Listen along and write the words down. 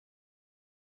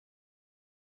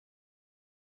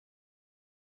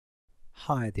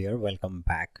Hi there, welcome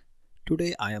back.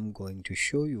 Today I am going to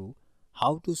show you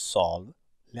how to solve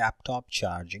laptop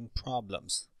charging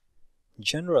problems.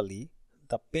 Generally,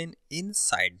 the pin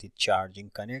inside the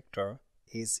charging connector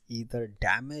is either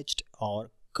damaged or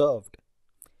curved.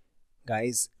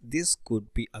 Guys, this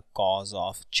could be a cause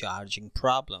of charging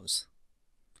problems.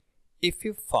 If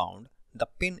you found the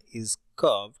pin is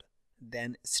curved,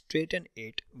 then straighten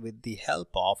it with the help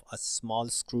of a small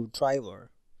screwdriver.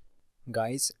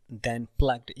 Guys, then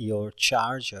plugged your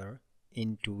charger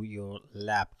into your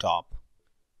laptop.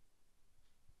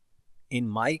 In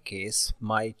my case,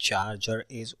 my charger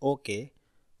is okay,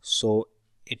 so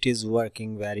it is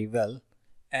working very well.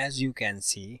 As you can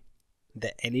see,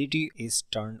 the LED is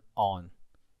turned on.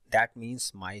 That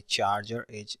means my charger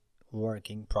is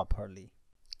working properly.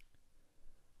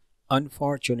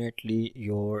 Unfortunately,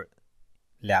 your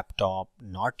laptop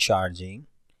not charging,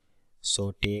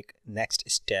 so take next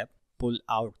step. Pull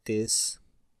out this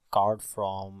cord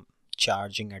from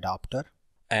charging adapter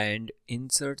and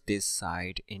insert this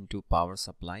side into power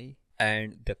supply,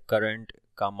 and the current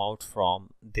come out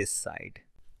from this side.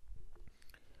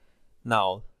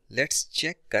 Now let's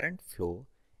check current flow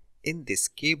in this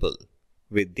cable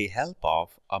with the help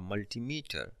of a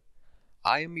multimeter.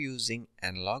 I am using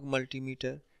analog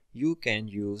multimeter. You can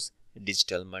use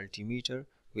digital multimeter,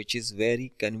 which is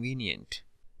very convenient.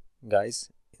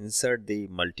 Guys, insert the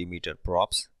multimeter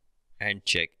probes and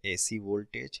check AC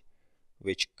voltage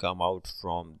which come out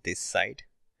from this side.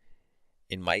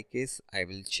 In my case, I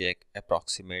will check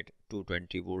approximate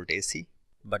 220 volt AC.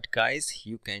 But guys,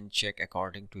 you can check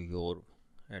according to your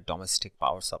domestic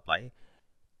power supply.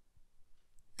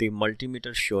 The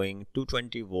multimeter showing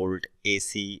 220 volt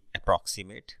AC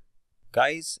approximate.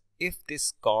 Guys, if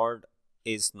this cord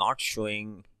is not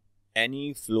showing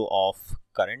any flow of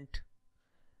current,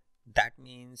 that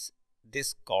means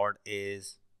this cord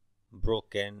is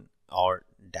broken or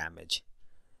damaged.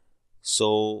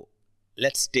 So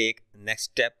let's take next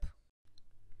step.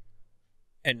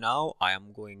 And now I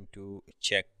am going to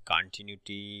check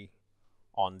continuity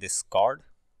on this cord.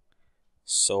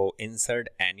 So insert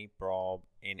any probe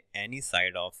in any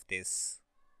side of this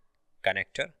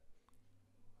connector.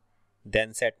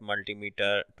 Then set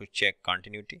multimeter to check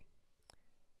continuity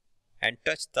and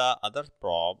touch the other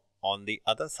probe on the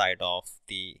other side of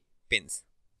the pins.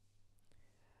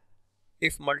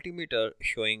 If multimeter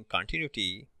showing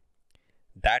continuity,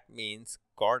 that means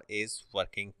cord is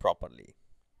working properly.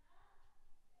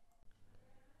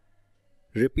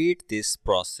 Repeat this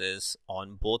process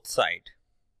on both sides.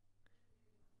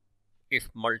 If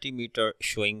multimeter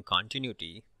showing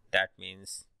continuity, that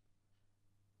means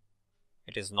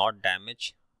it is not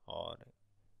damaged or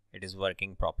it is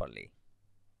working properly.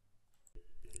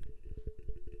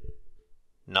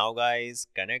 Now guys,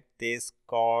 connect this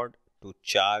cord to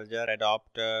charger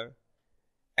adapter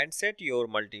and set your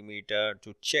multimeter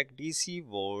to check DC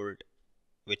volt,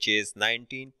 which is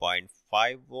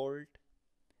 19.5 volt.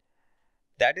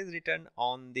 That is written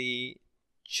on the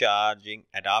charging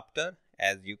adapter,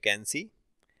 as you can see.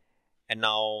 And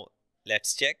now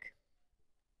let's check.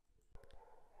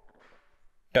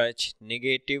 Touch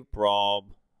negative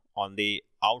probe on the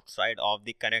outside of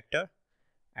the connector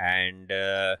and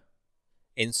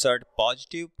insert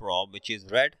positive probe, which is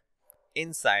red,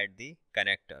 inside the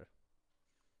connector.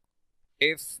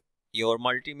 If your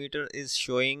multimeter is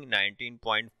showing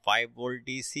 19.5 volt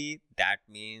DC, that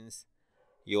means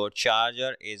your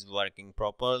charger is working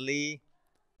properly.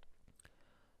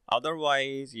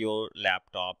 Otherwise, your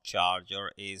laptop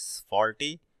charger is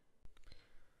faulty.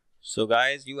 So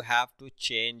guys, you have to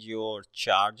change your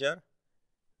charger,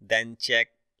 then check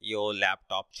your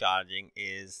laptop charging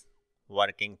is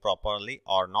working properly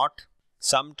or not.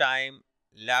 Sometime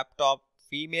laptop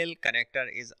female connector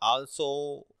is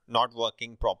also not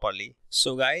working properly.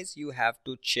 So guys, you have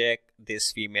to check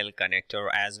this female connector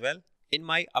as well. In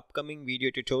my upcoming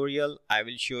video tutorial, I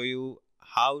will show you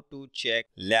how to check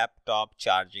laptop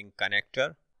charging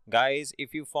connector. Guys,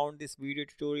 if you found this video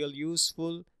tutorial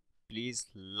useful, please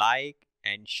like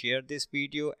and share this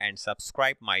video and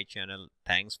subscribe my channel.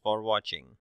 Thanks for watching.